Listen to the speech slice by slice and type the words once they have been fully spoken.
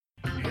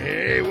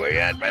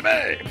right,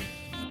 baby.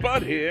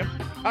 Spud here.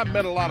 I've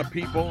met a lot of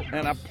people,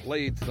 and I've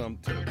played some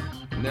too.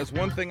 And there's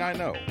one thing I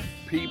know.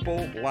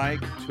 People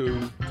like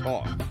to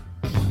talk.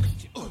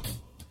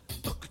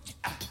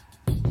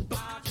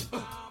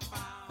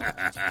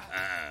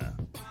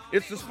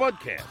 It's the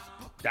SPUDCAST.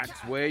 That's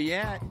where you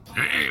at.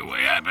 Hey, where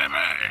you at, baby?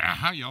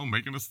 How y'all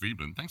making this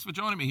evening? Thanks for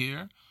joining me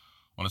here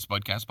on a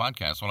SPUDCAST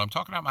podcast. Well, I'm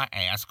talking about my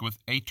Ask with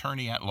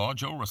Attorney at Law,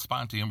 Joe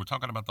Raspanti, and we're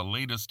talking about the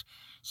latest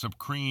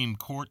Supreme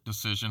Court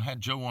decision.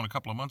 Had Joe on a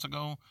couple of months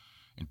ago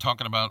and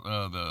talking about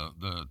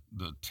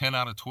the 10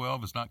 out of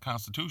 12 is not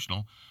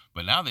constitutional,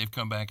 but now they've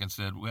come back and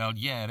said, well,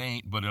 yeah, it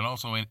ain't, but it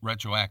also ain't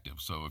retroactive.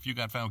 So if you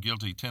got found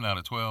guilty 10 out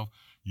of 12,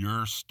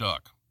 you're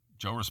stuck.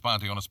 Joe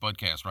Raspanti on a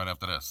SPUDCAST right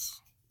after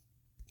this.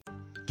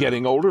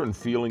 Getting older and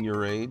feeling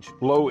your age?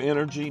 Low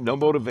energy, no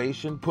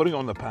motivation, putting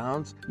on the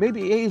pounds?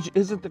 Maybe age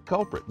isn't the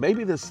culprit.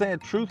 Maybe the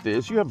sad truth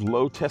is you have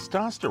low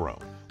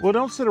testosterone. Well,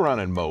 don't sit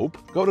around and mope.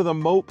 Go to the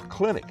Mope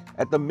Clinic.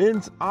 At the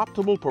Men's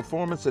Optimal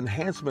Performance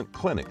Enhancement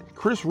Clinic,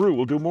 Chris Rue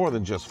will do more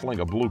than just fling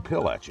a blue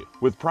pill at you.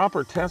 With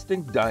proper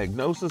testing,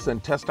 diagnosis,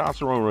 and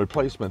testosterone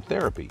replacement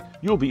therapy,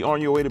 you'll be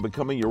on your way to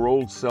becoming your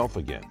old self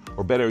again.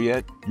 Or better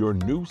yet, your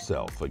new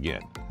self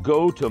again.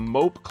 Go to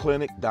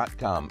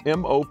mopeclinic.com,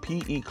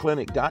 M-O-P-E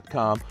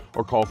clinic.com,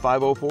 or call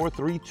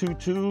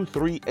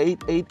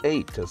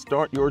 504-322-3888 to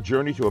start your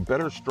journey to a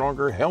better,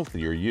 stronger,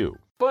 healthier you.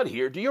 Bud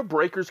here. Do your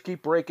breakers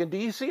keep breaking? Do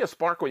you see a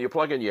spark when you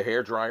plug in your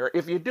hairdryer?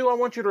 If you do, I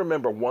want you to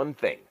remember one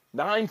thing.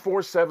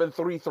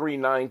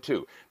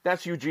 947-3392.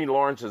 That's Eugene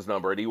Lawrence's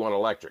number at E1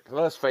 Electric.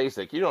 Let's face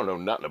it, you don't know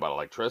nothing about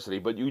electricity,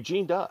 but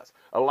Eugene does.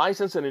 A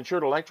licensed and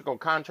insured electrical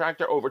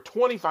contractor, over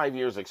 25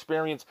 years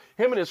experience.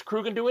 Him and his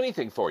crew can do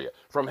anything for you,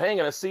 from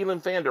hanging a ceiling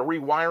fan to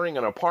rewiring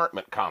an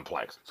apartment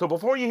complex. So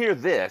before you hear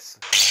this,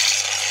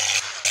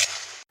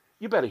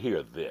 you better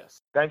hear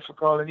this. Thanks for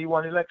calling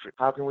E1 Electric.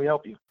 How can we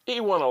help you?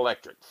 E1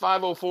 Electric,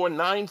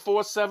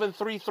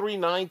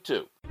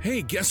 504-947-3392.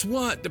 Hey, guess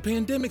what? The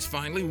pandemic's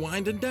finally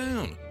winding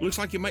down. Looks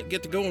like you might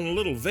get to go on a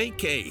little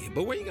vacay,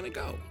 but where are you going to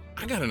go?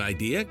 I got an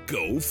idea.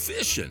 Go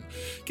fishing.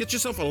 Get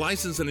yourself a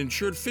licensed and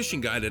insured fishing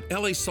guide at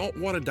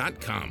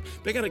lasaltwater.com.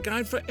 They got a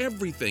guide for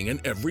everything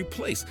and every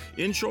place.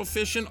 Inshore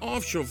fishing,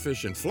 offshore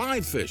fishing, fly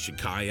fishing,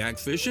 kayak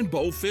fishing,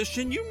 bow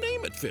fishing, you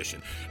name it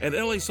fishing. At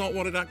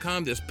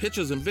lasaltwater.com, there's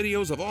pictures and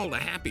videos of all the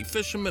happy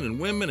fishermen and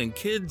women and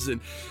kids, and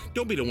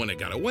don't be the one that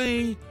got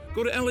away.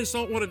 Go to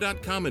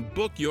lasaltwater.com and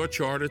book your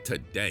charter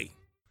today.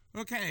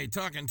 Okay,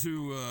 talking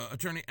to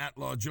attorney at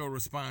law Joe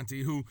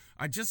Raspanti, who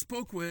I just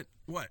spoke with,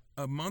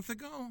 a month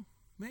ago,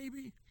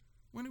 maybe?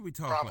 When did we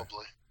talk?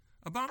 Probably.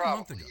 About a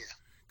month ago.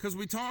 Because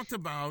we talked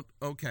about,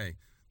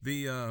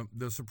 the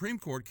Supreme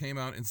Court came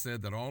out and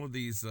said that all of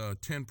these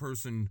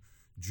 10-person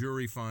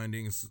jury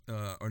findings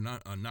are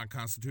not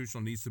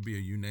constitutional, needs to be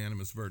a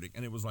unanimous verdict.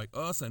 And it was like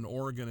us and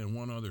Oregon and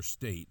one other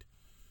state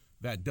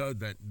that did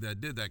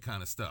that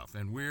kind of stuff.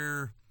 And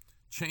we're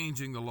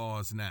changing the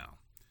laws now.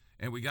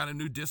 And we got a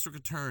new district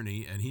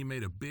attorney, and he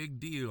made a big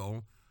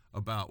deal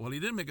about, he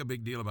didn't make a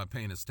big deal about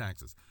paying his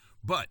taxes,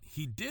 but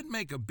he did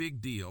make a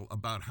big deal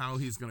about how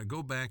he's going to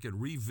go back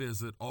and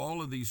revisit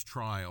all of these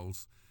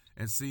trials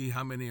and see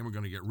how many of them are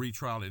going to get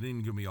retrialed. It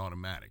ain't going to be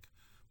automatic.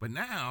 But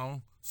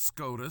now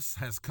SCOTUS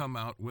has come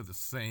out with a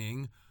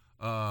saying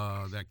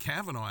that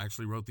Kavanaugh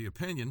actually wrote the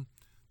opinion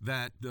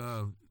that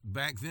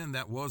back then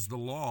that was the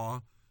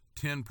law.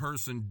 10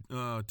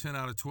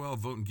 out of 12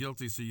 voting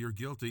guilty, so you're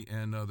guilty,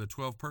 and the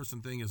 12-person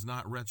thing is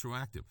not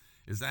retroactive.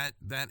 Is that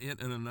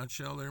it in a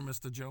nutshell there,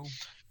 Mr. Joe?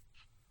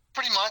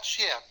 Pretty much,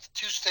 yeah. The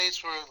two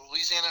states were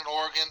Louisiana and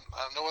Oregon.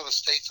 No other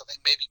states. I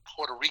think maybe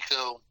Puerto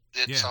Rico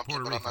did something,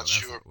 Puerto but Rico, I'm not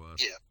sure.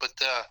 Yeah, but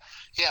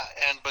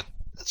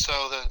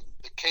so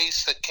the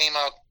case that came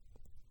out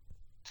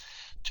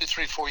 2,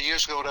 3, 4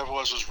 years ago, whatever it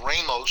was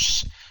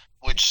Ramos,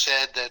 which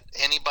said that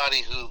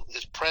anybody who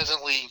is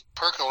presently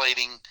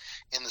percolating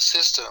in the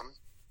system,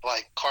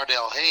 like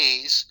Cardell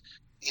Hayes,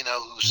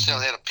 who still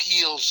had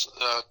appeals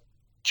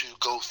to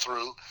go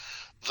through,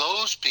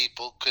 those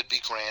people could be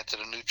granted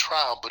a new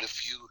trial. But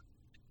if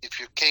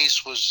your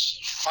case was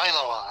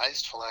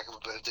finalized, for lack of a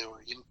better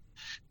word,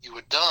 you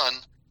were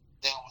done,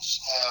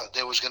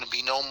 there was going to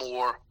be no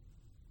more.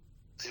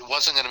 It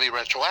wasn't going to be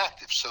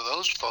retroactive. So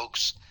those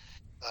folks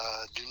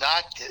do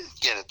not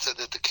get it. So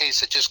the case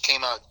that just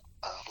came out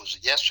was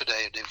it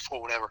yesterday or the day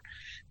before, whatever.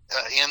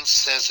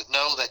 Says that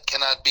no, that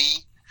cannot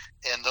be,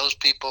 and those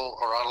people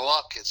are out of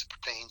luck as it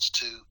pertains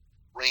to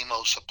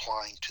Ramos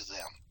applying to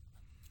them.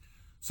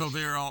 So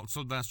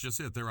that's just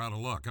it. They're out of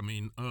luck. I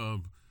mean,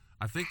 I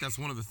think that's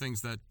one of the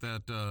things that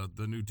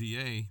the new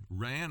DA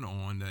ran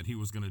on, that he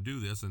was going to do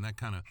this, and that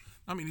kind of,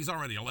 he's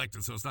already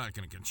elected, so it's not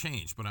going to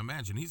change. But I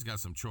imagine he's got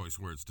some choice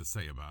words to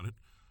say about it.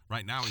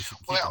 Right now, he should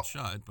keep it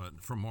shut.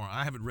 But from more,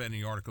 I haven't read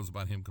any articles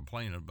about him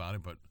complaining about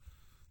it. But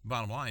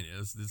bottom line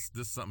is, this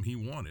is something he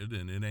wanted,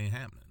 and it ain't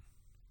happening.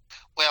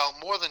 Well,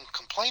 more than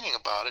complaining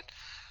about it,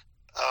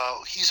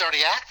 he's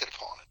already acted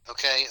upon it.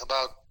 Okay,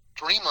 about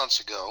 3 months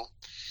ago,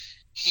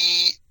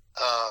 he,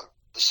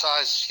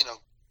 besides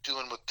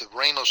doing what the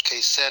Ramos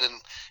case said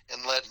and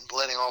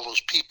letting all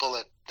those people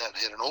that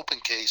had an open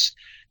case,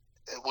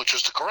 which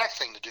was the correct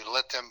thing to do, to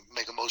let them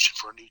make a motion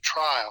for a new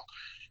trial.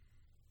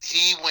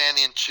 He went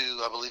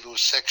into, I believe it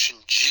was Section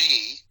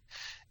G,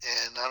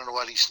 and I don't know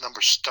why these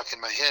numbers stuck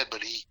in my head,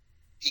 but he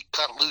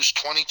cut loose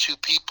 22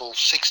 people,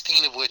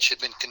 16 of which had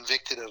been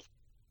convicted of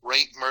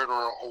rape, murder,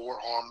 or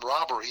armed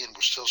robbery and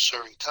were still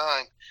serving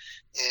time,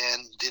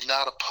 and did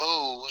not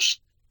oppose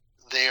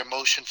their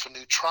motion for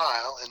new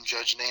trial. And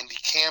Judge Nandy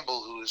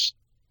Campbell, who is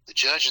the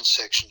judge in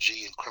Section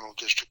G in Criminal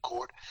District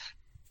Court,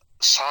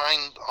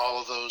 signed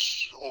all of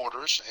those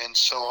orders, and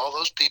so all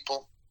those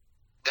people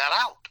got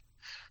out.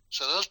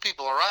 So those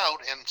people are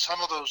out, and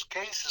some of those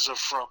cases are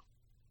from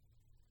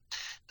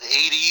the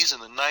 80s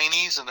and the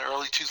 90s and the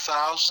early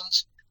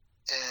 2000s.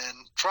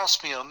 And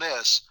trust me on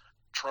this,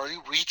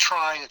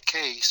 retrying a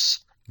case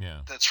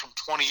that's from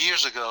 20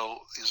 years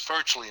ago is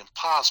virtually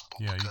impossible.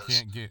 Yeah,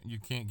 you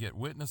can't get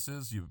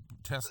witnesses. Your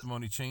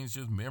testimony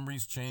changes,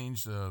 memories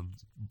change,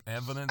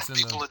 evidence.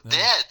 People are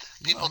dead.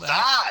 People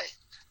die.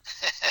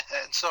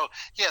 And so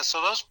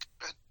those,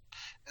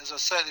 as I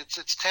said,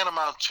 it's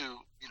tantamount to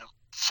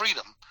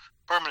freedom,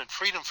 permanent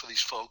freedom for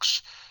these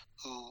folks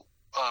who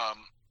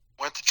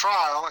went to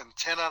trial, and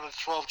 10 out of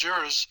 12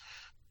 jurors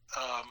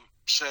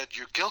said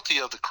you're guilty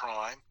of the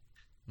crime.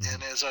 Mm-hmm.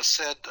 And as I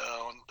said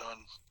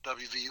on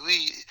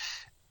WVUE,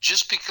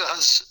 just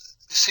because,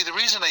 see, the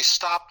reason they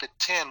stopped at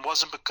 10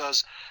 wasn't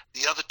because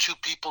the other two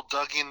people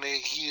dug in their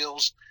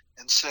heels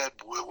and said,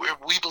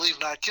 we believe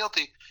not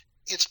guilty.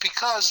 It's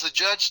because the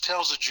judge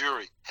tells the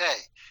jury,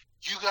 hey,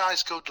 you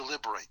guys go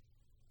deliberate.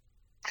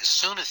 As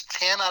soon as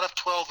 10 out of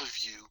 12 of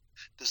you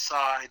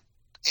decide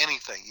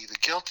anything, either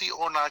guilty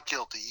or not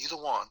guilty, either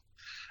one,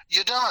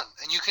 you're done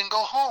and you can go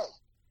home.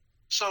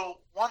 So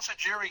once a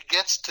jury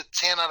gets to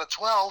 10 out of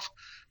 12,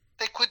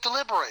 they quit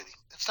deliberating.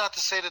 It's not to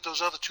say that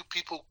those other two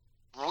people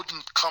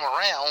wouldn't come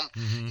around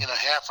in a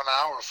half an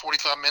hour or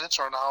 45 minutes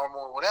or an hour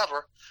more or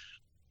whatever,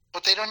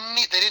 but they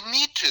didn't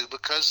need to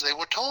because they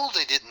were told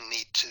they didn't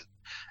need to.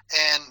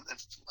 And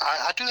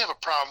I do have a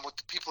problem with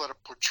the people that are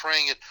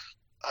portraying it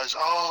as,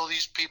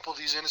 these people,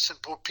 these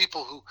innocent poor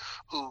people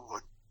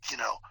who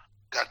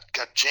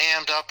got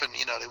jammed up and,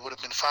 they would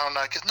have been found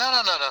not guilty.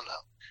 No.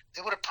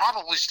 They would have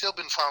probably still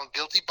been found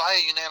guilty by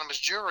a unanimous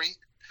jury,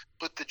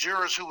 but the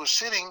jurors who were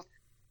sitting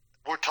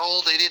were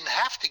told they didn't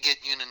have to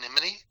get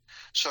unanimity,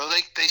 so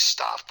they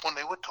stopped when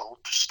they were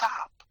told to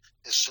stop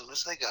as soon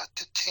as they got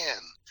to 10.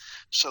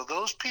 So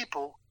those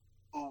people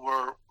who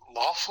were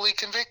lawfully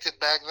convicted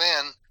back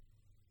then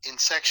in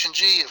Section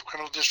G of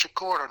Criminal District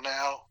Court are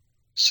now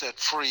set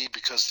free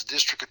because the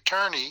district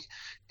attorney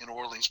in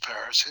Orleans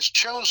Parish has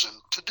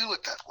chosen to do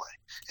it that way.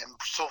 And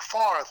so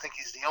far, I think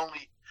he's the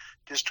only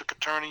district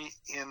attorney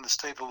in the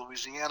state of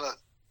Louisiana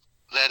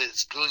that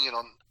is doing it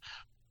on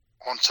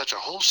such a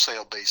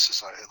wholesale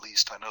basis. At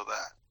least I know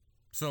that.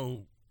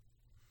 So,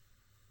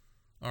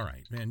 all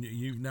right, man,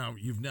 you've now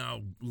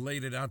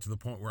laid it out to the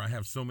point where I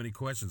have so many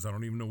questions I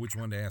don't even know which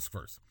one to ask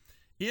first.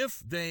 One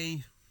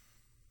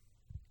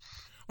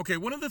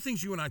of the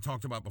things you and I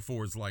talked about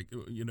before is like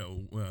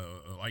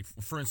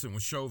for instance, when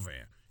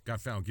Chauvin got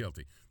found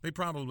guilty, they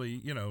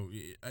probably,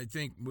 I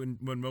think when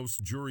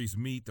most juries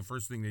meet, the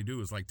first thing they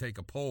do is like take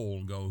a poll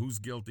and go, who's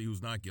guilty,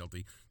 who's not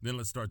guilty, then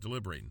let's start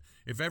deliberating.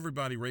 If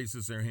everybody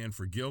raises their hand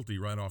for guilty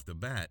right off the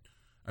bat,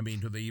 I mean,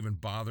 do they even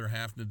bother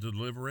having to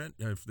deliberate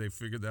if they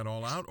figured that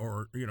all out?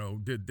 Or,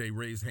 did they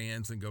raise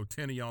hands and go,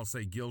 10 of y'all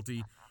say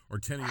guilty or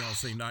 10 of y'all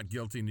say not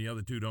guilty and the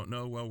other two don't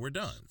know? Well, we're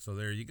done. So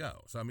there you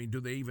go. So, I mean, do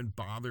they even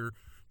bother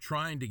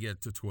trying to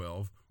get to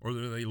 12, or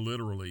do they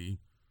literally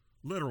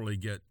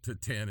get to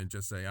 10 and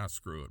just say,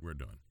 screw it, we're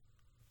done?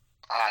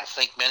 I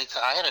think many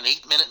times. I had an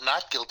 8-minute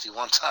not guilty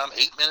one time,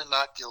 8-minute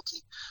not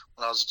guilty,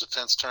 when I was a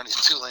defense attorney at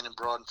Tulane and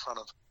Broad in front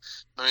of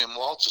Miriam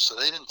Walter, so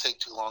they didn't take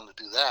too long to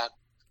do that.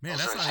 Man,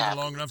 that's not even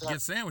long enough to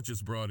get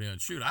sandwiches brought in.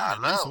 Shoot, I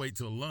at least wait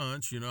till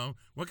lunch,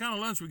 What kind of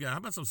lunch we got? How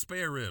about some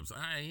spare ribs?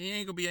 He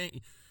ain't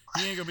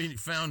gonna be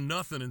found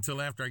nothing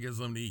until after I get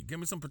something to eat. Give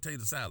me some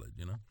potato salad,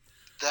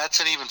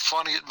 That's an even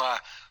funny. My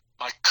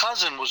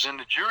cousin was in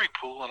the jury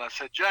pool, and I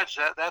said, Judge,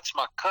 that's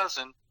my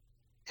cousin,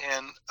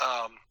 and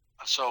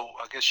so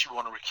I guess you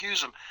want to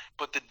recuse him.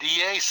 But the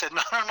DA said,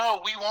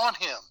 no, we want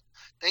him.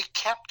 They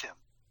kept him.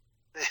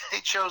 They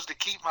chose to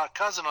keep my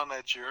cousin on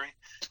that jury,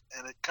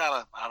 and it kind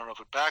of, I don't know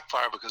if it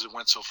backfired because it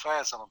went so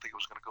fast. I don't think it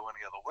was going to go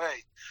any other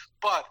way.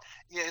 But,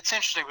 yeah, it's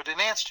interesting. But in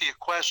answer to your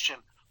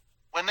question,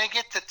 when they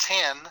get to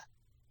 10,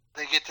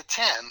 they get to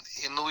 10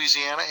 in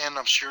Louisiana and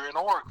I'm sure in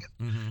Oregon.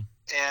 Mm-hmm.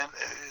 And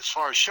as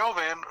far as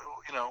Chauvin,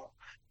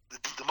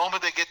 the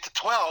moment they get to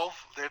 12,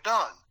 they're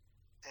done.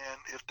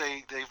 And if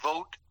they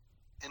vote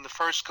in the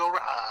first go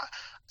round,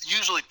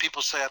 usually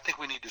people say, I think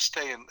we need to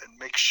stay and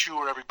make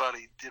sure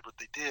everybody did what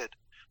they did.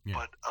 Yeah.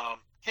 But,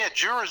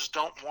 jurors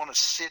don't want to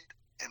sit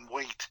and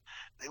wait.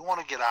 They want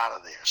to get out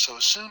of there. So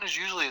as soon as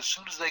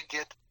they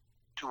get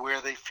to where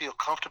they feel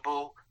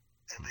comfortable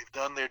and they've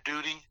done their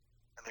duty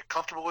and they're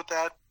comfortable with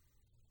that,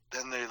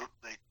 then they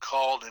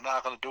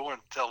knock on the door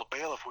and tell the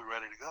bailiff we're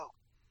ready to go.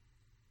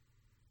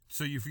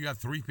 So if you got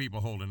 3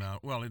 people holding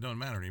out, well, it doesn't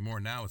matter anymore.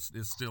 Now it's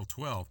still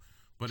 12,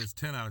 but it's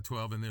 10 out of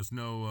 12, and there's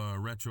no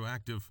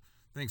retroactive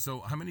thing. So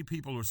how many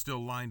people are still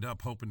lined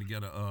up hoping to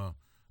get a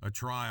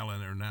trial,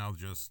 and are now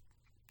just,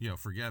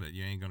 forget it.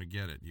 You ain't going to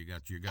get it. You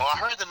got. Well, I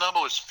heard the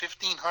number was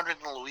 1,500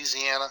 in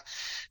Louisiana,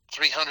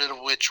 300 of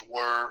which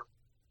were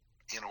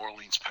in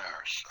Orleans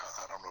Parish.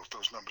 I don't know if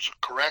those numbers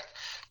are correct,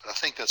 but I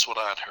think that's what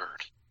I'd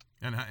heard.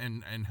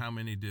 And how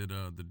many did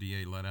the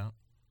DA let out?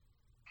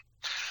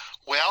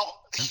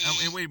 Well,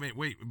 and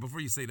wait, before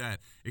you say that,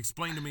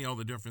 explain to me all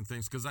the different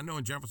things, because I know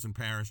in Jefferson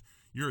Parish,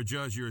 you're a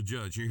judge. You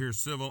hear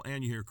civil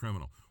and you hear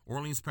criminal.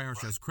 Orleans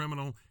Parish has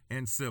criminal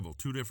and civil,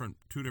 two different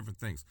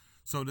things.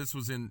 So this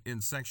was in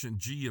section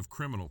G of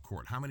criminal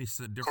court. How many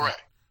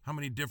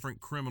different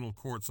criminal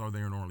courts are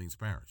there in Orleans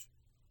Parish?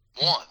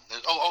 One.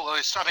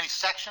 It's how many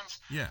sections?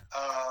 Yeah.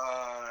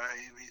 A,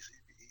 B, C,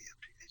 D,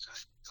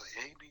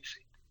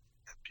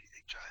 F, G,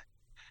 H, I,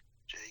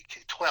 J,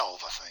 K,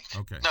 12, I think.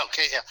 Okay. No,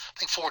 K, yeah, I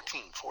think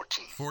 14.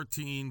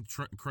 14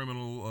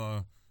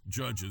 criminal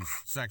judges,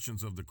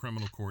 sections of the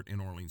criminal court in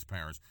Orleans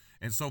Parish.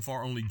 And so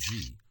far, only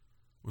G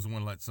was the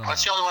one let some out.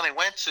 That's the only one they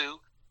went to.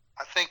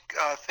 I think,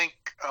 I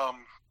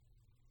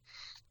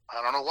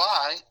don't know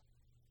why.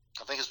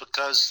 I think it's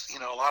because,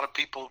 a lot of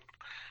people,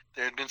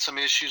 there had been some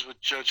issues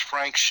with Judge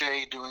Frank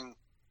Shea doing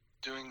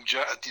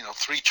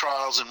 3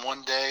 trials in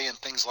one day and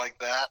things like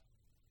that.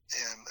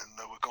 And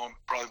they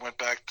probably went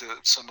back to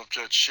some of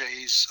Judge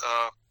Shea's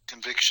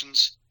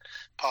convictions,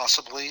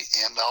 possibly,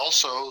 and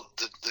also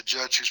the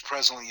judge who's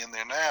presently in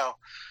there now,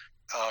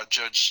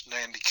 Judge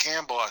Nandy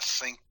Campbell. I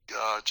think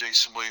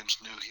Jason Williams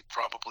knew he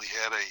probably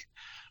had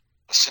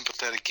a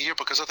sympathetic ear,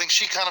 because I think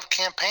she kind of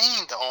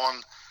campaigned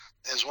on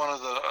as one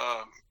of the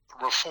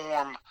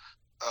reform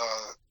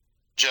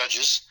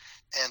judges,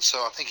 and so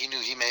I think he knew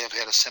he may have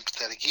had a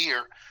sympathetic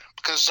ear,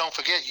 because don't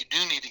forget, you do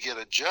need to get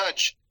a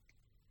judge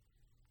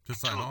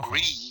to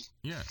agree.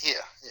 Yeah,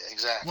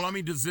 exactly. Well, I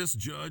mean, does this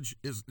judge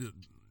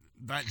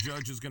that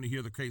judge is going to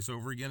hear the case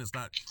over again? It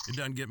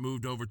doesn't get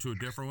moved over to a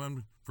different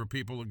one for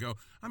people to go.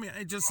 I mean,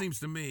 it just seems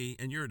to me,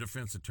 and you're a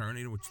defense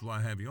attorney, which is why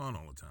I have you on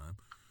all the time.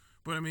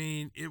 But I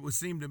mean, it would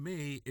seem to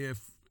me if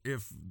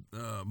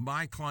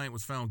my client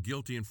was found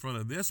guilty in front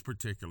of this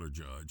particular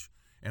judge,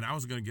 and I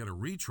was going to get a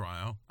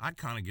retrial, I'd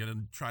kind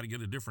of try to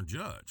get a different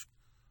judge.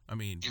 I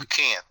mean, you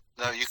can't.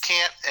 No, you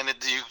can't, and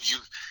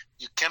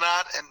you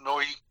cannot, and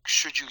nor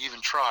should you even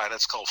try.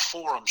 That's called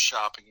forum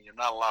shopping, and you're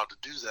not allowed to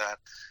do that.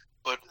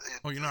 But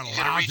you're not you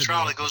allowed get a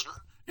retrial, to do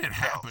it. It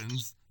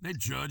happens. They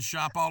judge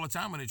shop all the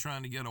time when they're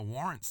trying to get a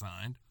warrant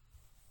signed.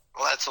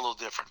 Well, that's a little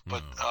different,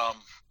 but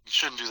you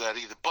shouldn't do that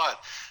either.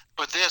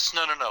 But this,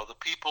 no. The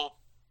people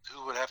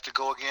who would have to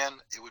go again,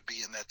 it would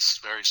be in that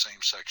very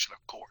same section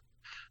of court.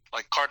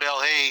 Like Cardell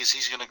Hayes,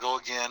 he's going to go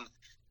again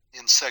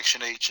in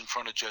Section H in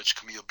front of Judge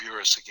Camille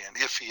Burris again,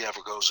 if he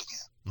ever goes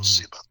again. We'll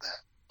see about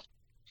that.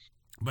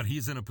 But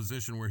he's in a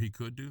position where he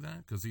could do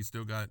that, because he's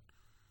still got...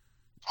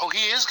 Oh, he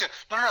is good.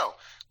 No.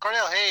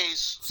 Cardell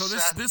Hayes... So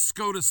this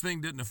SCOTUS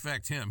thing didn't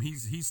affect him.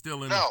 He's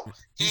still in... No,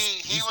 he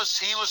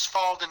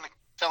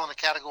fell in the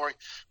category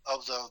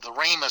of the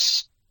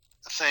Ramus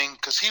thing,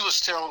 because he was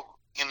still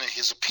in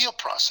his appeal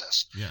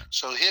process. Yeah.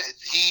 So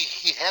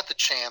he had the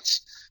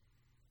chance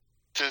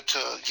to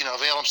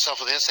avail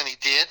himself of this, and he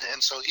did.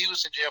 And so he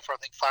was in jail for, I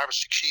think, 5 or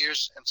 6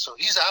 years. And so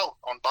he's out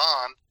on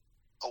bond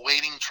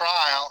awaiting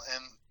trial.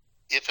 And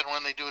if and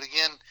when they do it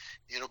again,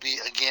 it'll be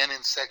again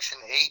in Section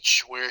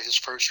H where his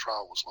first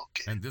trial was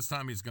located. And this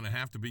time he's going to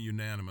have to be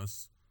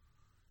unanimous.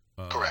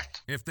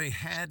 Correct. If they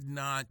had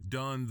not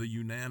done the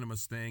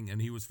unanimous thing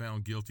and he was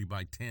found guilty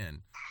by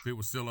 10, if it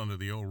was still under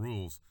the old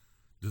rules,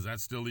 does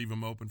that still leave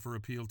him open for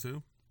appeal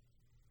too?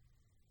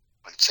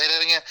 Say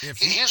that again.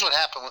 Here's what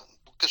happened.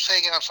 Say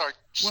again. I'm sorry.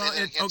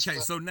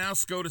 So now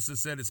SCOTUS has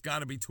said it's got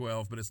to be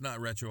 12, but it's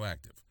not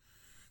retroactive.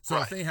 So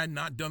right. If they had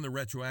not done the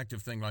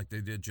retroactive thing like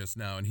they did just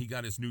now, and he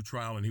got his new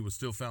trial and he was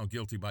still found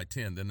guilty by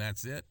 10, then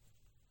that's it?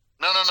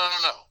 No.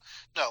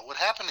 What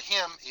happened to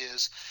him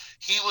is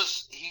he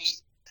was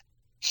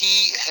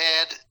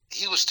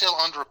still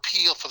under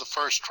appeal for the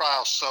first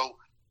trial. So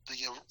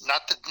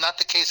not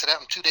the case that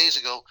happened 2 days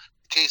ago.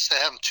 The case that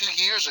happened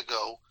 2 years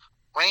ago,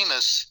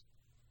 Ramus.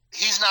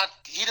 He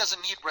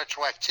doesn't need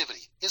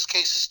retroactivity. His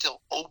case is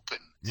still open,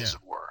 as it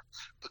were.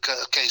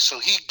 So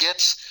he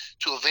gets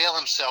to avail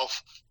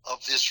himself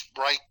of this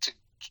right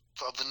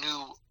of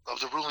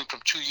the ruling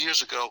from 2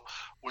 years ago,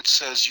 which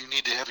says you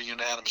need to have a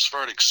unanimous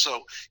verdict.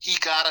 So he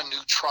got a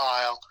new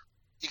trial.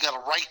 He got a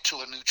right to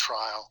a new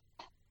trial,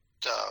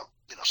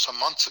 some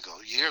months ago,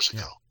 years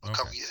ago, a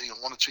couple years,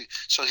 1 or 2.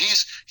 So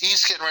he's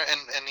getting ready.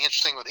 And the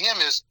interesting with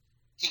him is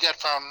he got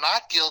found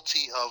not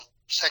guilty of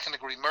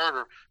second-degree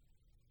murder,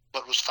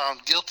 but was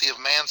found guilty of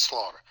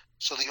manslaughter.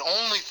 So the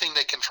only thing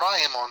they can try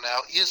him on now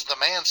is the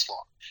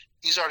manslaughter.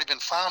 He's already been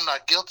found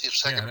not guilty of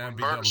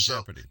second-degree murder. Double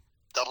jeopardy.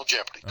 Double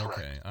jeopardy, correct.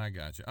 Okay, I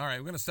got you. All right,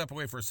 we're going to step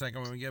away for a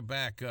second. When we get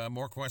back,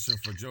 more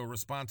questions for Joe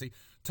Raspanti.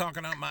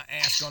 Talking out my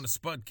ask on the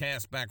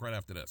SPUDCAST, back right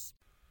after this.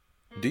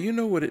 Do you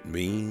know what it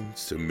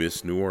means to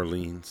miss New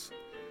Orleans?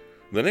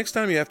 The next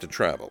time you have to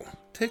travel,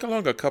 take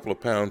along a couple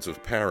of pounds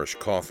of Parish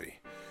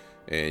coffee,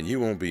 and you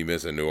won't be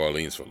missing New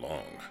Orleans for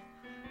long.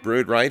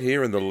 Brewed right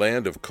here in the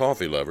land of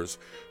coffee lovers,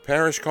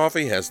 Parish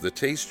Coffee has the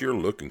taste you're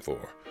looking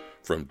for.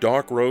 From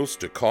dark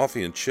roast to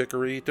coffee and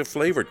chicory to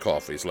flavored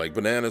coffees like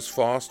Bananas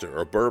Foster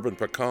or Bourbon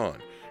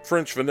Pecan,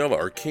 French Vanilla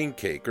or King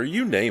Cake, or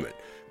you name it,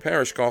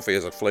 Parish Coffee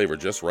has a flavor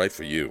just right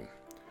for you.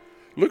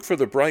 Look for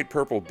the bright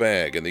purple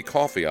bag in the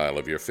coffee aisle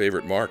of your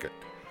favorite market,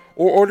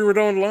 or order it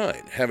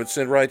online, have it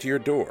sent right to your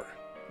door.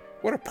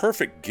 What a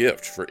perfect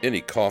gift for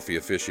any coffee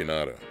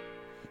aficionado.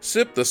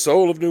 Sip the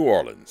soul of New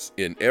Orleans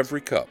in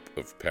every cup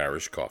of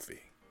Parish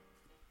Coffee.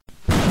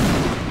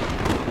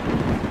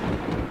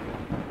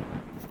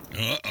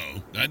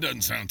 Uh-oh, that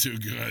doesn't sound too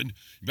good.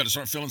 You better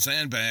start filling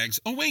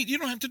sandbags. Oh, wait, you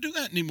don't have to do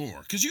that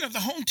anymore because you have the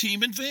Home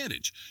Team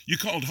Advantage. You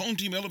called Home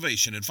Team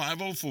Elevation at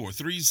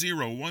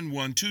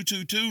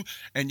 504-301-1222,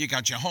 and you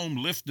got your home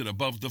lifted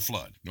above the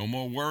flood. No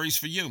more worries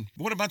for you.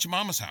 But what about your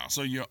mama's house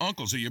or your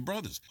uncles or your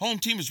brothers? Home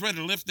Team is ready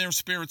to lift their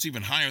spirits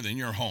even higher than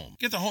your home.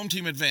 Get the Home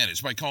Team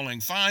Advantage by calling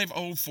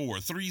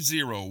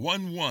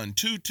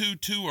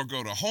 504-301-1222 or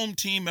go to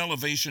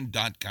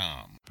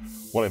HomeTeamElevation.com.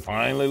 Well, it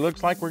finally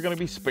looks like we're going to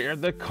be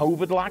spared the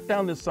COVID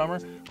lockdown this summer.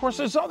 Of course,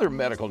 there's other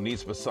medical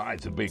needs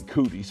besides the big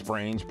cootie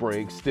sprains,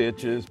 breaks,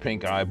 stitches,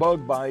 pink eye,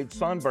 bug bites,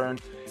 sunburn.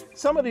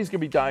 Some of these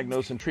can be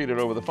diagnosed and treated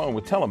over the phone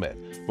with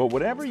telemed. But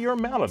whatever your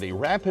malady,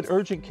 Rapid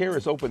Urgent Care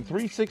is open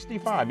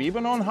 365,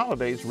 even on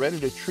holidays, ready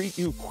to treat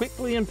you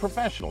quickly and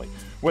professionally.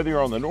 Whether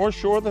you're on the North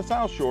Shore or the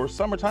South Shore,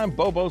 summertime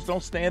bobos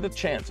don't stand a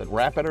chance at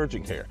Rapid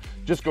Urgent Care.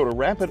 Just go to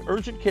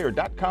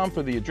rapidurgentcare.com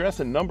for the address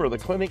and number of the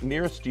clinic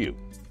nearest you.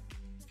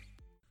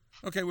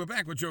 Okay, we're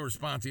back with Joe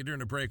Raspanti.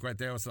 During the break right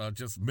there, I was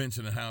just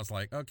mentioning how it's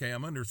like, okay,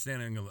 I'm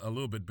understanding a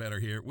little bit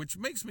better here, which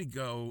makes me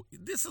go,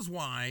 this is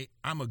why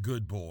I'm a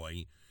good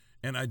boy,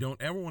 and I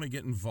don't ever want to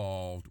get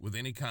involved with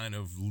any kind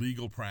of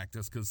legal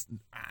practice, because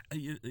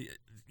you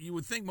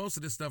would think most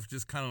of this stuff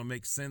just kind of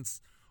makes sense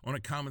on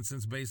a common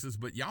sense basis,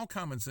 but y'all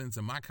common sense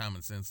and my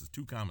common sense is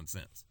too common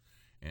sense.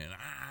 And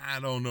I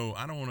don't know.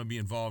 I don't want to be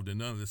involved in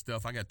none of this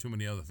stuff. I got too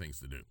many other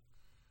things to do,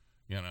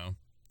 you know?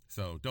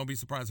 So don't be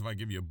surprised if I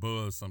give you a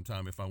buzz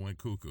sometime if I went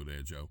cuckoo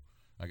there, Joe.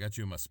 I got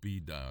you in my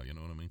speed dial, you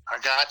know what I mean? I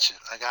got you.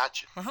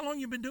 Well, how long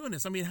you been doing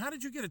this? I mean, how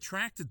did you get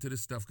attracted to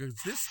this stuff?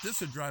 Because this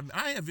would drive me.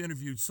 I have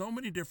interviewed so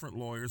many different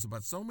lawyers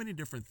about so many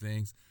different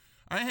things.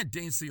 I had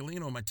Dane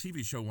Cialino on my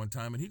TV show one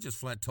time, and he just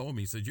flat told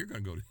me, he said, you're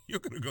gonna go to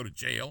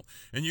jail,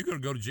 and you're gonna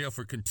go to jail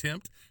for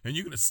contempt, and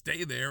you're gonna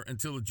stay there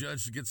until the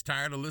judge gets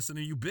tired of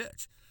listening to you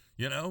bitch.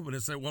 You know, but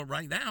it said, well,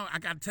 right now, I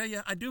got to tell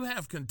you, I do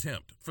have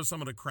contempt for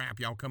some of the crap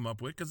y'all come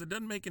up with because it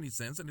doesn't make any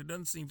sense and it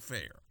doesn't seem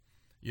fair,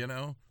 you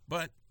know?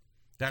 But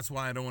that's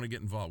why I don't want to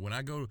get involved. When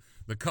I go,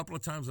 the couple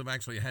of times I've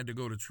actually had to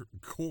go to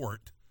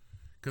court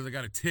because I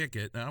got a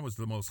ticket, and I was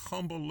the most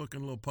humble-looking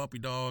little puppy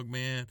dog,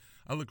 man.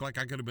 I looked like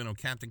I could have been on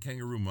Captain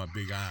Kangaroo with my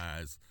big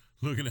eyes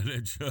looking at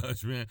that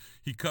judge, man.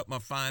 He cut my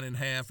fine in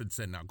half and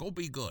said, now go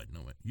be good. And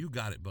I went, you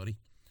got it, buddy.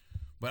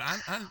 But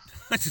I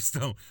just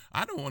don't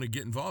want to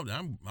get involved.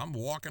 I'm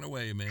walking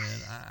away, man.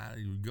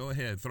 Go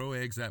ahead, throw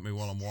eggs at me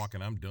while I'm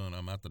walking. I'm done.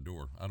 I'm out the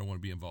door. I don't want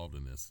to be involved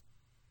in this.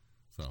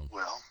 So.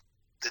 Well,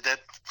 did that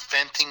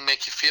venting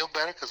make you feel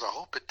better? Because I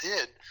hope it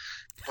did.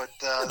 But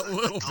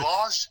the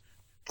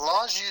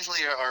laws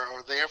usually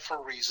are there for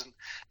a reason.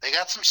 They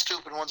got some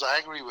stupid ones. I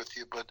agree with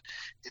you. But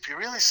if you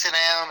really sit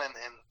down and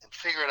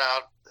figure it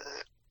out,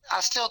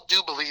 I still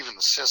do believe in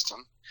the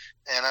system.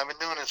 And I've been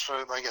doing this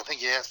for, like, I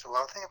think you asked a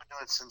lot. I think I've been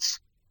doing it since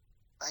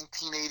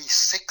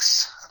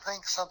 1986, I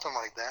think, something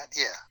like that.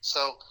 Yeah.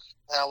 So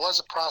I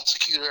was a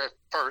prosecutor at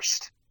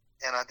first,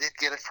 and I did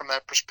get it from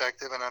that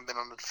perspective, and I've been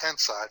on the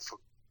defense side for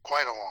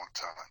quite a long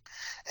time.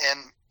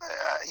 And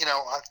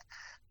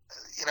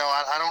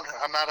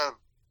I'm not a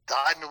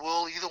dyed in the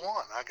wool either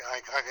one. I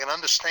can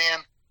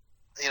understand,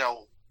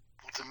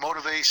 the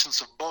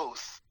motivations of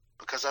both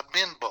because I've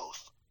been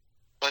both.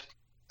 But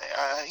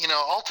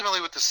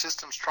ultimately, what the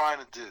system's trying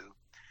to do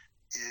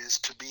is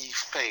to be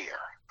fair.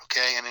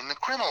 Okay, and in the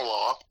criminal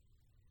law,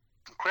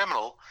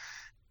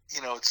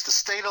 it's the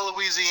state of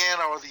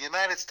Louisiana or the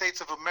United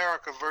States of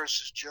America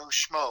versus Joe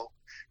Schmo,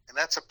 and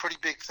that's a pretty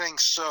big thing.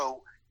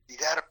 So you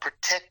got to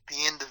protect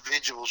the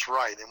individual's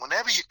right. And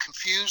whenever you're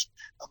confused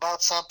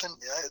about something,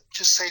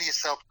 just say to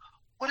yourself,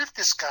 what if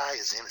this guy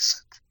is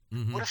innocent?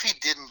 Mm-hmm. What if he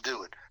didn't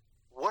do it?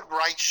 What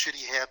right should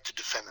he have to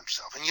defend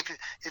himself? And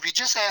if you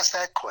just ask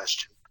that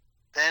question,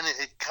 then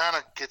it kind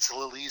of gets a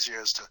little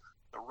easier as to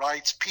the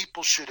rights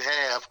people should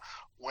have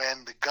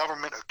when the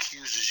government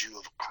accuses you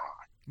of a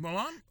crime.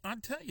 Well, I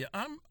tell you,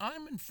 I'm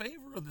in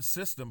favor of the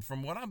system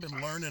from what I've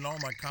been learning in all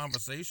my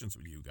conversations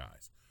with you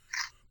guys.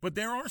 But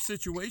there are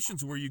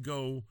situations where you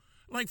go,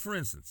 like, for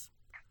instance,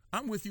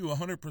 I'm with you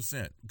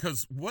 100%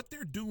 because what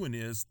they're doing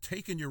is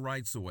taking your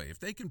rights away. If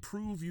they can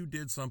prove you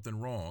did something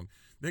wrong,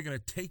 they're going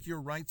to take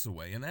your rights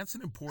away, and that's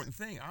an important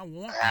thing. I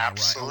want my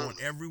right. I want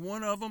every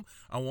one of them.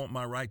 I want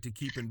my right to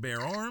keep and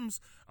bear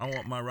arms. I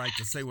want my right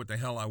to say what the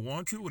hell I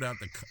want to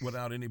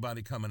without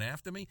anybody coming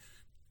after me.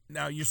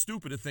 Now, you're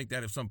stupid to think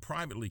that if some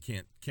privately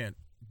can't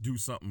do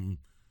something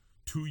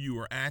to you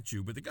or at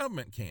you, but the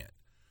government can't.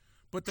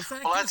 But the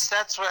fact well, is,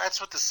 that's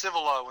what the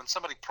civil law. When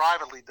somebody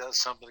privately does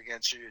something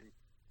against you, and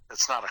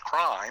it's not a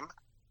crime.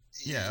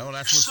 yeah, well,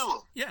 that's you sue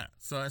them. Yeah,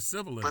 so that's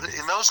civil But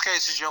litigation. in those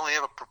cases, you only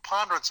have a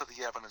preponderance of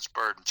the evidence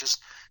burden,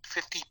 just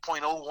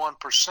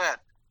 50.01%.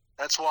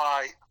 That's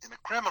why in a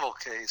criminal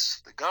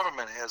case, the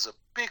government has a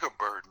bigger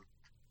burden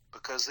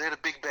because they're the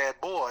big bad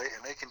boy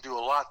and they can do a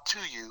lot to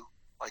you,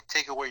 like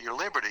take away your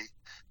liberty.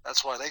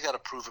 That's why they got to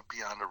prove it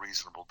beyond a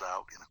reasonable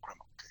doubt in a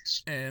criminal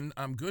case. And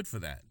I'm good for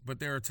that. But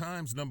there are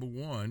times, number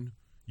one,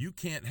 you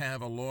can't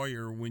have a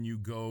lawyer when you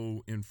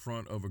go in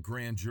front of a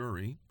grand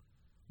jury,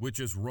 which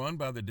is run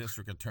by the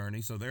district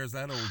attorney. So there's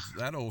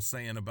that old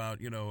saying about,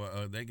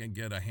 they can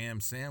get a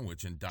ham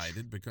sandwich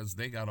indicted because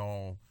they got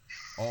all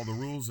the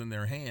rules in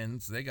their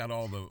hands. They got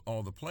all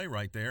the play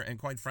right there. And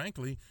quite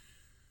frankly,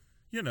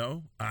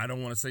 I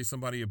don't want to say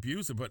somebody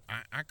abused it, but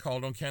I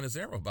called on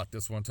Canizero about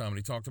this one time, and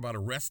he talked about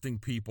arresting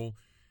people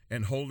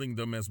and holding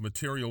them as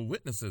material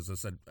witnesses. I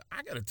said,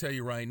 I got to tell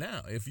you right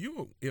now,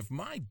 if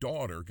my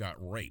daughter got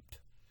raped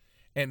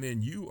and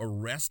then you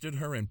arrested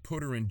her and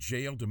put her in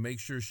jail to make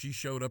sure she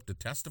showed up to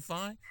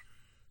testify,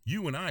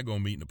 you and I are going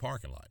to meet in the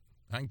parking lot.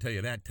 I can tell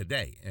you that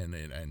today. And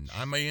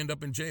I may end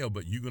up in jail,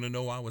 but you're going to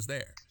know I was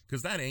there.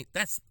 Because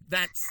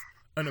that's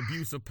an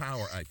abuse of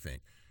power, I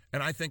think.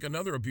 And I think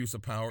another abuse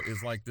of power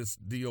is like this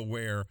deal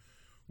where,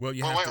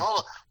 hold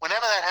on.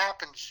 Whenever that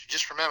happens,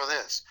 just remember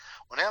this.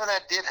 Whenever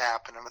that did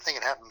happen, and I think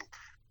it happened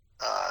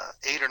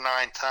 8 or 9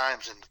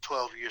 times in the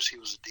 12 years he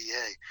was a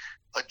DA,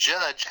 a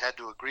judge had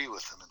to agree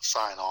with him and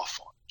sign off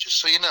on it. Just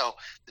so you know,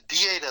 the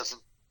DA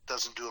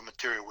doesn't do a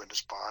material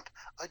witness bond.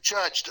 A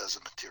judge does a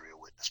material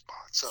witness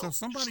bond. So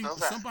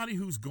somebody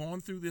who's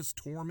gone through this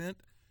torment,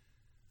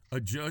 a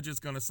judge is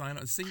going to sign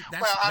on. See,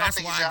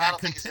 that's why I got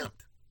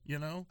contempt.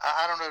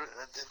 I don't know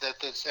that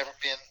there's ever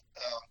been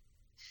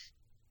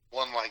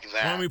one like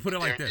that. Well, let me put it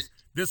like this.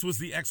 This was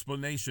the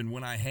explanation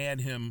when I had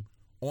him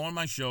on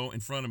my show in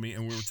front of me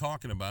and we were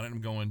talking about it.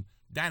 I'm going,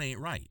 that ain't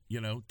right.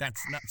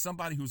 That's not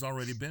somebody who's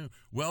already been.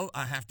 Well,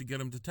 I have to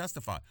get him to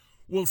testify.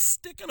 Well,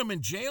 sticking him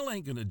in jail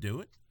ain't going to do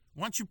it.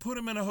 Why don't you put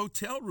him in a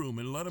hotel room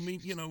and let him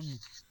eat,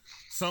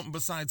 something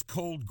besides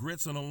cold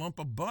grits and a lump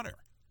of butter?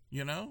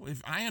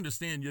 If I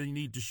understand you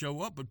need to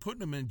show up, but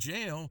putting him in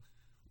jail,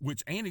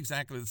 which ain't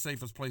exactly the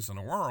safest place in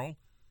the world,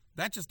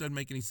 that just doesn't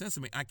make any sense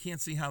to me. I can't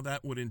see how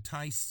that would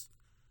entice.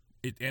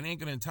 It ain't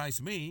going to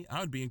entice me. I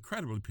would be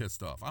incredibly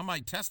pissed off. I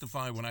might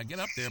testify when I get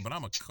up there, but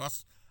I'm a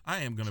cuss. I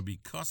am going to be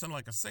cussing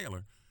like a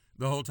sailor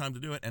the whole time to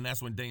do it, and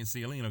that's when Dane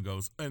Cialino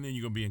goes, and then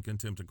you're going to be in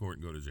contempt of court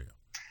and go to jail.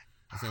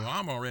 I say, well,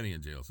 I'm already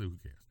in jail, so who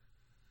cares?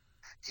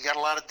 You got a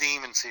lot of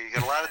demons here. You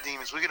got a lot of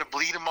demons. We're going to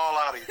bleed them all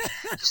out of you.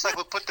 Just like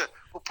we'll put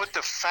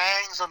the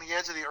fangs on the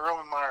edge of the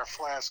Erlenmeyer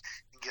flask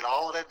and get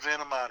all of that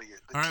venom out of you.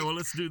 All right, well,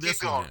 let's do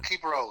this one. Keep going. Then.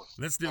 Keep rolling.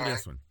 Let's do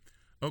this one.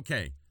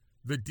 Okay.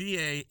 The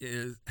DA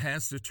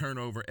has to turn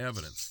over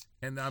evidence,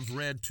 and I've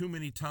read too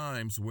many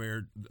times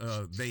where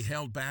they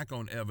held back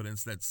on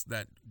evidence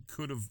that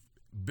could have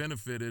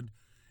benefited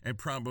and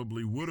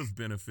probably would have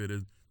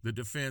benefited the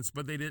defense,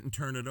 but they didn't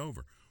turn it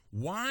over.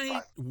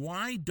 Why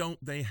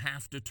don't they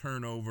have to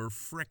turn over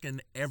frickin'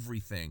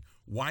 everything?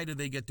 Why do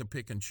they get to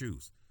pick and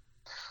choose?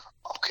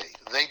 Okay,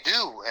 they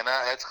do, and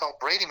it's called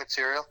Brady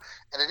material,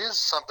 and it is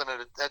something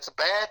that's a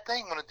bad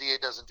thing when a DA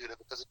doesn't do that,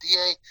 because a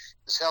DA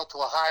is held to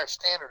a higher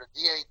standard. A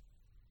DA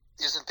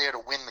isn't there to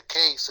win the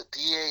case. A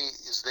DA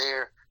is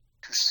there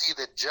to see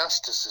that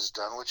justice is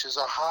done, which is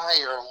a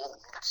higher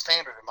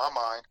standard in my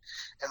mind.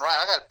 And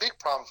I got a big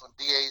problem when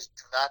DAs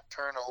do not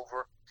turn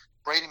over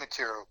Brady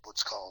material,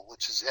 what's called,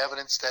 which is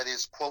evidence that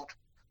is, quote,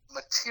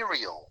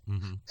 material.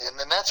 Mm-hmm. And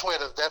then that's where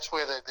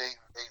they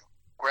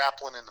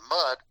grappling in the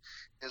mud,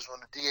 is when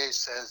the DA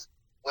says,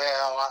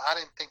 well, I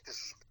didn't think this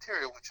was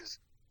material, which is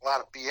a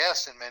lot of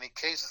BS in many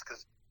cases,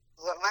 because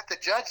let the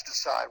judge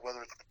decide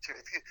whether it's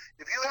material.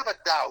 If you have a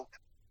doubt,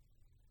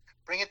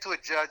 bring it to a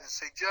judge and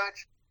say,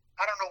 Judge,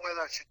 I don't know whether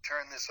I should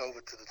turn this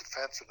over to the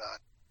defense or not.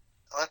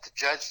 Let the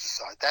judge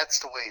decide. That's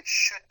the way it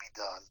should be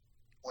done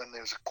when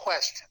there's a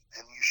question,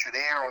 and you should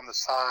err on the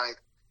side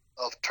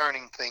of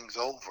turning things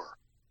over.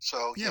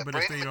 So, but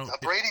a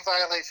Brady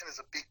violation is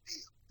a big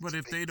deal. But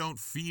if they don't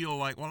feel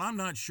like, well, I'm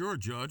not sure,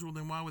 Judge, well,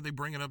 then why would they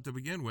bring it up to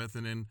begin with?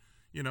 And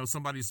then,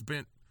 somebody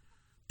spent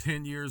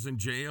 10 years in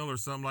jail or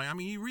something like. I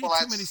mean, you read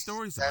too many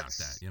stories about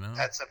that.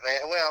 That's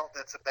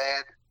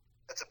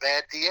a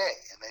bad DA,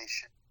 and they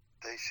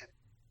should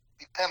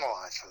be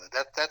penalized for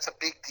that. That's a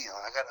big deal.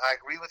 I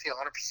agree with you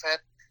 100%.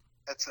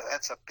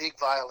 That's a big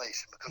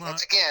violation, because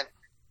once again,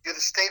 you're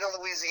the state of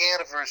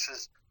Louisiana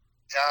versus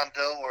John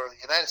Doe or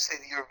the United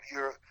States.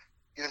 You're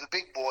the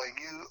big boy, and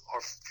you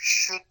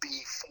should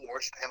be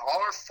forced and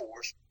are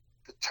forced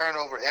to turn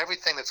over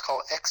everything that's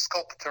called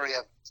exculpatory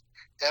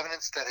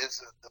evidence that has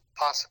the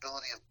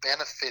possibility of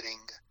benefiting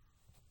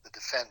the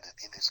defendant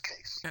in this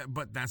case. Yeah,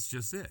 but that's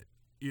just it.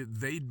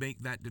 They'd make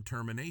that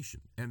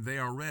determination, and they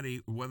are ready,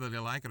 whether they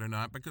like it or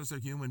not, because they're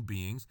human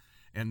beings,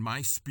 and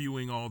my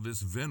spewing all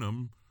this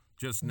venom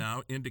just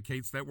now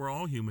indicates that we're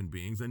all human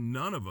beings, and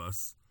none of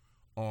us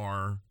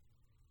are,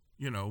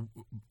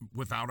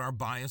 without our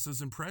biases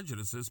and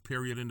prejudices,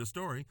 period, end of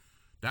story.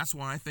 That's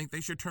why I think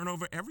they should turn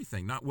over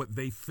everything, not what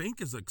they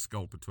think is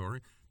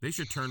exculpatory. They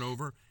should turn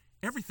over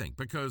everything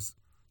because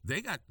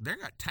they got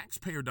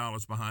taxpayer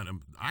dollars behind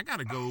them. I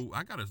gotta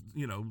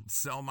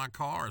sell my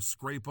car or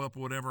scrape up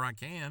whatever I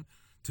can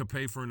to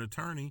pay for an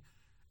attorney,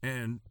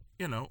 and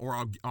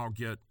or I'll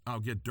get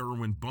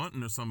Derwin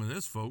Bunton or some of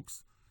his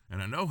folks,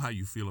 and I know how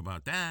you feel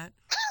about that.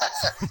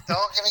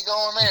 Don't get me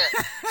going there.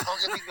 Don't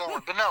get me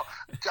going. But no,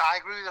 I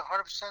agree with you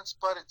 100%.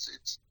 Spud.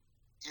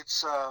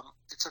 It's a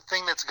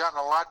thing that's gotten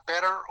a lot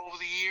better over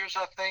the years.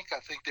 I think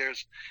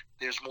there's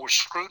more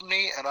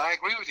scrutiny, and I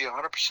agree with you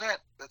 100%.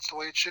 That's the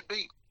way it should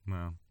be.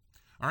 Wow.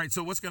 All right,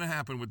 so what's going to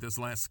happen with this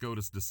last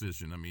SCOTUS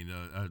decision? I mean,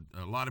 a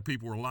lot of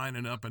people were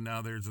lining up, and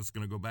now they're just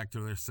going to go back to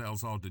their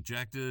cells all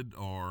dejected,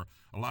 or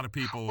a lot of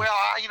people. Well,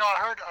 I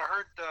heard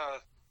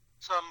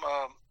some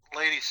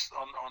ladies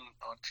on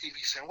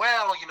TV saying,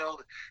 well,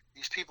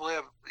 these people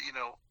have,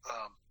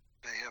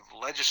 they have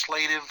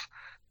legislative.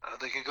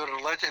 They can go to the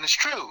legislature, and it's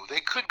true.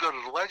 They could go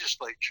to the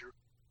legislature,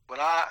 but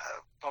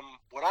from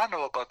what I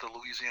know about the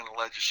Louisiana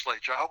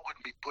legislature, I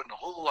wouldn't be putting a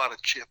whole lot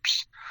of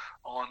chips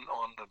on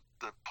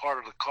the part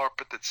of the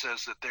carpet that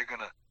says that they're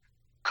going to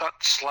cut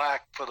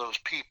slack for those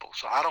people.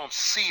 So I don't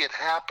see it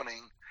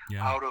happening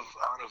out of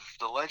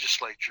the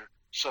legislature.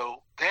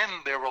 So then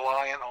they're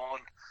relying on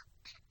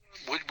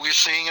what we're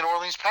seeing in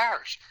Orleans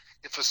Parish.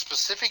 If a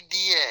specific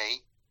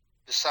DA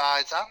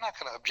decides, I'm not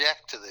going to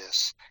object to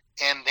this,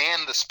 and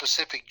then the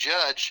specific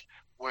judge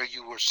where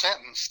you were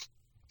sentenced,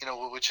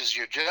 which is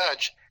your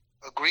judge,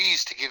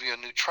 agrees to give you a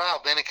new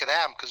trial, then it could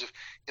happen. Because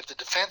if the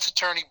defense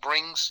attorney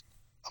brings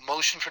a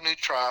motion for new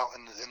trial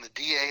and the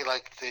DA,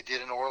 like they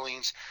did in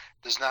Orleans,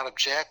 does not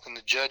object and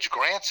the judge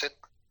grants it,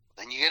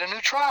 then you get a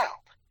new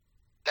trial.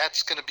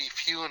 That's going to be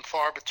few and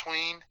far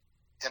between,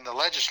 and the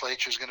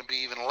legislature is going to be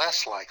even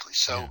less likely.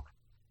 So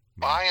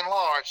by and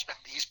large,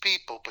 these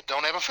people, but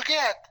don't ever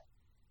forget,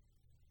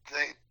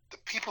 the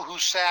people who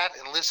sat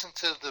and listened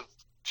to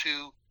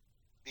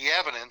the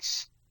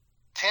evidence,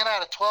 10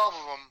 out of 12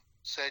 of them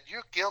said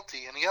you're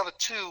guilty, and the other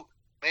 2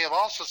 may have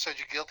also said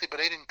you're guilty, but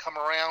they didn't come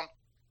around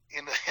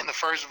in the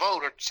first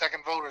vote or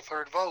second vote or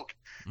third vote.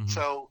 Mm-hmm.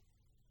 So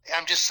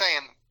I'm just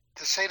saying,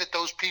 to say that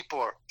those people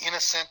are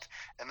innocent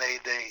and they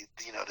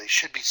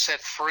should be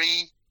set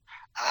free,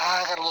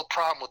 I got a little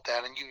problem with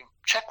that. And you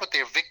check with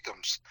their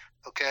victims,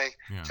 okay?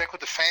 Yeah. Check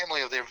with the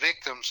family of their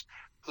victims,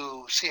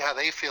 who see how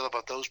they feel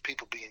about those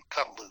people being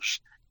cut loose.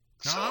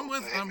 No, I'm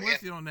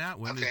with you on that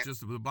one. Okay. It's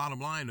just the bottom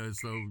line is,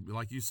 though,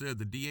 like you said,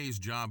 the DA's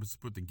job is to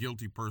put the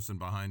guilty person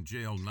behind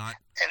jail, not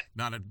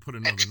to put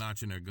another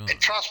notch in their gun. And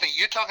trust me,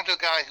 you're talking to a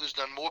guy who's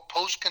done more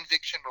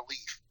post-conviction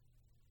relief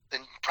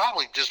than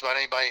probably just about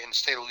anybody in the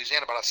state of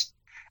Louisiana. But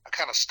I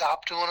kind of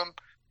stopped doing them.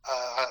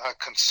 I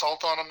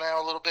consult on them now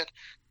a little bit.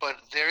 But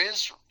there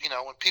is,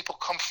 when people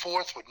come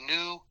forth with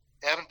new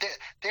evidence,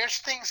 there's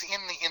things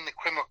in the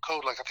criminal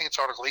code, like I think it's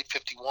Article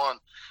 851,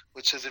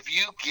 which says if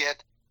you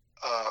get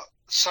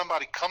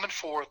somebody coming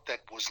forth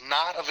that was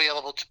not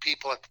available to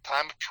people at the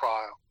time of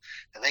trial,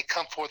 and they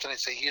come forth and they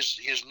say,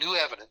 here's new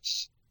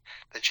evidence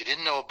that you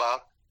didn't know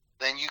about,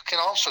 then you can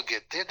also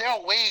get, there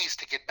are ways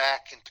to get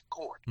back into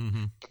court.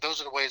 Mm-hmm. But those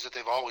are the ways that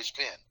they've always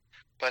been.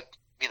 But,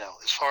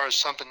 as far as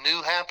something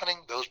new happening,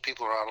 those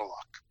people are out of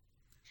luck.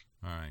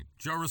 All right.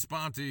 Joe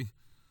Raspanti,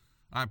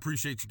 I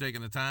appreciate you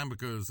taking the time,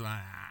 because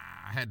I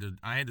had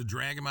to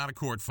drag him out of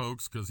court,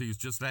 folks, because he's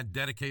just that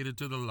dedicated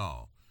to the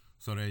law.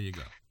 So there you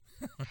go.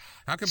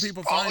 How can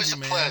people find you,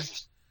 man?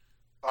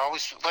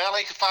 Always a pleasure. Well,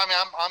 they can find me.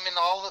 I'm in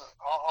all the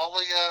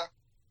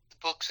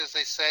books, as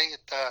they say,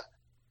 at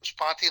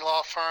Raspanti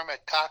Law Firm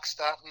at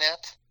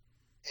Cox.net,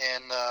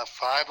 and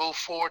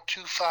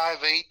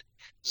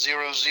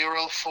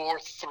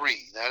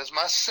 504-258-0043. That is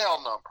my cell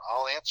number.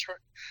 I'll answer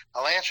it,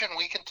 and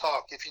we can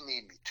talk if you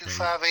need me.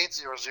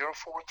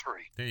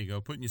 258-0043. There you go.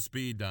 Putting your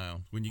speed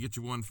dial. When you get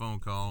your one phone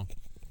call,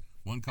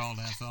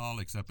 that's all,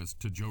 except it's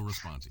to Joe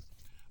Raspanti.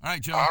 All right,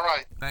 Joe. All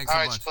right. Thanks so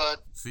much. Spud.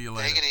 See you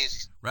later. Take it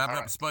easy. Wrapping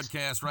up the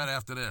SPUDCAST right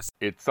after this.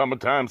 It's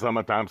summertime,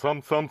 summertime,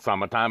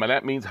 and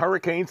that means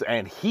hurricanes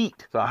and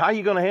heat. So how are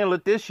you going to handle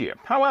it this year?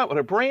 How about with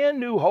a brand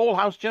new whole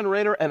house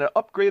generator and an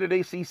upgraded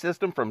AC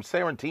system from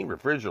Serentine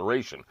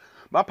Refrigeration?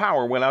 My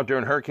power went out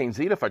during Hurricane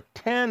Zeta for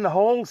 10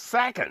 whole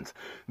seconds.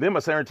 Then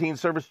my Serentine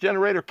service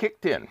generator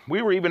kicked in.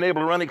 We were even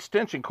able to run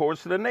extension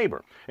cords to the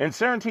neighbor. And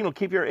Serentine will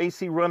keep your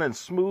AC running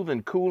smooth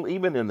and cool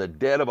even in the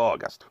dead of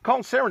August. Call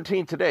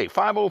Serentine today,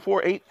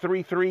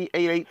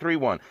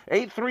 504-833-8831.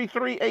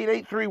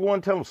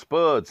 833-8831. Tell them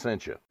Spud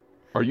sent you.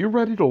 Are you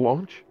ready to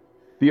launch?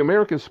 The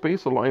American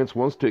Space Alliance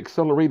wants to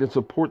accelerate and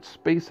support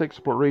space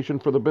exploration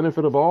for the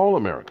benefit of all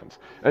Americans,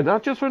 and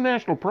not just for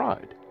national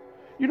pride.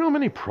 You know how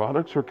many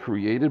products are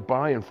created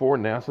by and for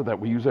NASA that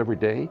we use every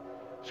day?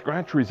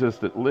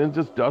 Scratch-resistant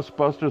lenses, dust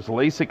busters,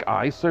 LASIK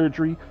eye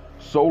surgery,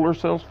 solar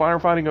cells,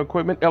 firefighting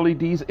equipment,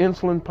 LEDs,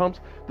 insulin pumps.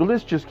 The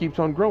list just keeps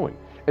on growing,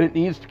 and it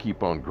needs to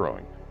keep on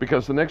growing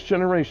because the next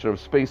generation of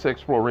space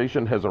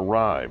exploration has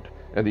arrived.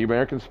 and the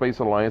American Space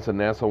Alliance and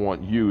NASA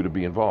want you to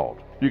be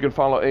involved. You can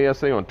follow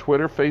ASA on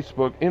Twitter,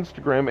 Facebook,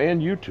 Instagram,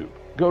 and YouTube.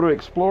 Go to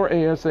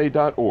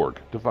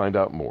exploreasa.org to find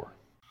out more.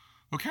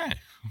 Okay,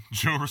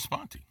 Joe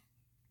Raspanti.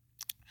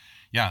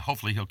 Yeah,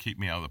 hopefully he'll keep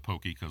me out of the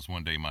pokey, because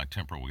one day my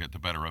temper will get the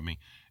better of me,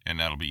 and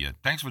that'll be it.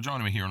 Thanks for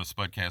joining me here on the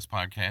SPUDCAST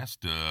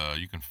podcast.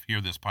 You can hear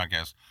this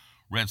podcast,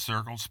 Red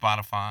Circle,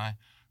 Spotify,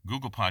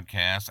 Google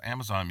Podcasts,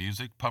 Amazon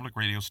Music, Public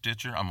Radio,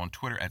 Stitcher. I'm on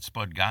Twitter at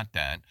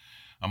SpudGotThat.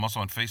 I'm also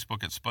on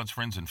Facebook at Spud's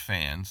Friends and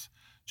Fans,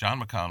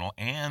 John McConnell,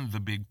 and the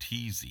Big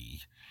TZ.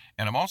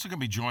 And I'm also going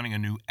to be joining a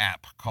new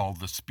app called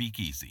The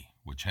Speakeasy,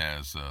 which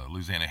has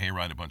Louisiana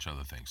Hayride, a bunch of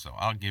other things. So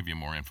I'll give you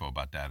more info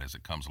about that as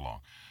it comes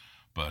along.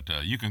 But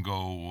you can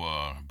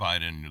go buy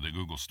it in the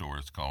Google store.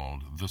 It's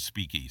called The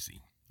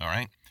Speakeasy. All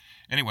right?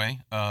 Anyway,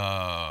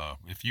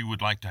 if you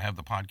would like to have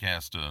the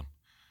podcast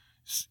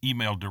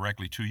emailed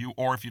directly to you,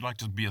 or if you'd like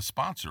to be a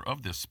sponsor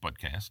of this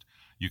Spudcast,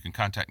 you can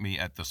contact me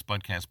at the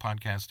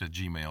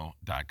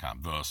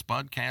SPUDCASTpodcast@gmail.com. The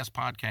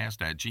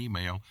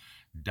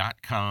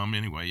SPUDCASTpodcast@gmail.com.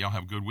 Anyway, y'all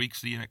have a good week.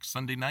 See you next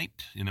Sunday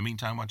night. In the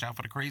meantime, watch out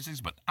for the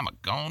crazies, but I'm a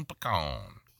gone pecan.